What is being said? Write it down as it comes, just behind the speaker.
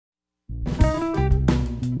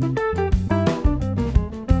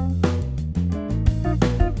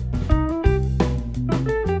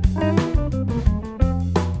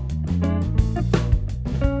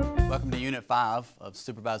5 of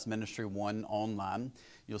Supervised Ministry 1 online.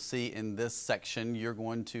 You'll see in this section you're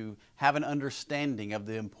going to have an understanding of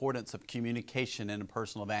the importance of communication in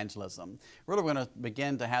personal evangelism. Really, we're going to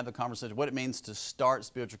begin to have the conversation, what it means to start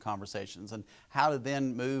spiritual conversations and how to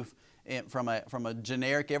then move from a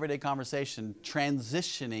generic everyday conversation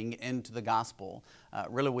transitioning into the gospel.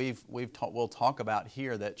 Really, we'll talk about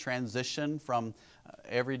here that transition from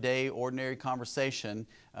everyday ordinary conversation.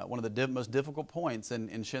 One of the most difficult points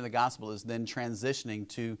in sharing the gospel is then transitioning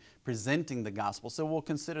to presenting the gospel. So we'll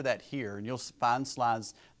consider that here, and you'll find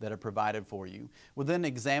slides that are provided for you. We'll then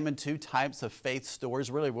examine 2 types of faith stories.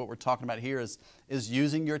 Really, what we're talking about here is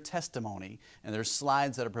using your testimony, and there's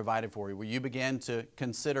slides that are provided for you where you begin to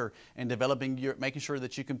consider and making sure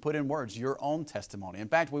that you can put in words your own testimony. In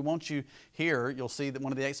fact, we want you here, you'll see that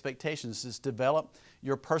one of the expectations is develop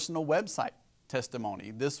your personal website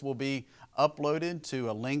testimony. This will be uploaded to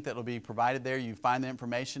a link that will be provided there. You find the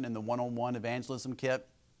information in the one-on-one evangelism kit.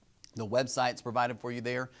 The website's provided for you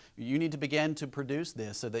there. You need to begin to produce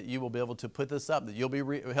this so that you will be able to put this up, that you'll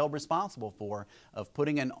be held responsible for, of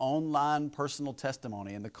putting an online personal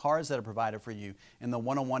testimony. And the cards that are provided for you in the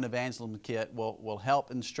one-on-one evangelism kit will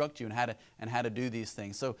help instruct you in how to do these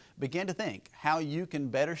things. So begin to think how you can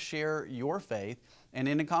better share your faith. And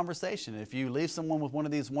in a conversation, if you leave someone with one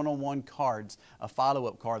of these one-on-one cards, a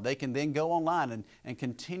follow-up card, they can then go online and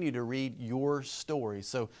continue to read your story.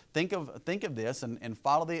 So think of this and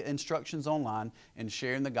follow the instructions online in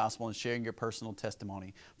sharing the gospel and sharing your personal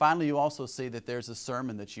testimony. Finally, you also see that there's a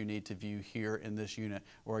sermon that you need to view here in this unit,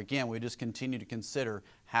 where again, we just continue to consider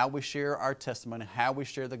how we share our testimony, how we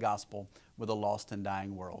share the gospel with a lost and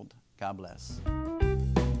dying world. God bless.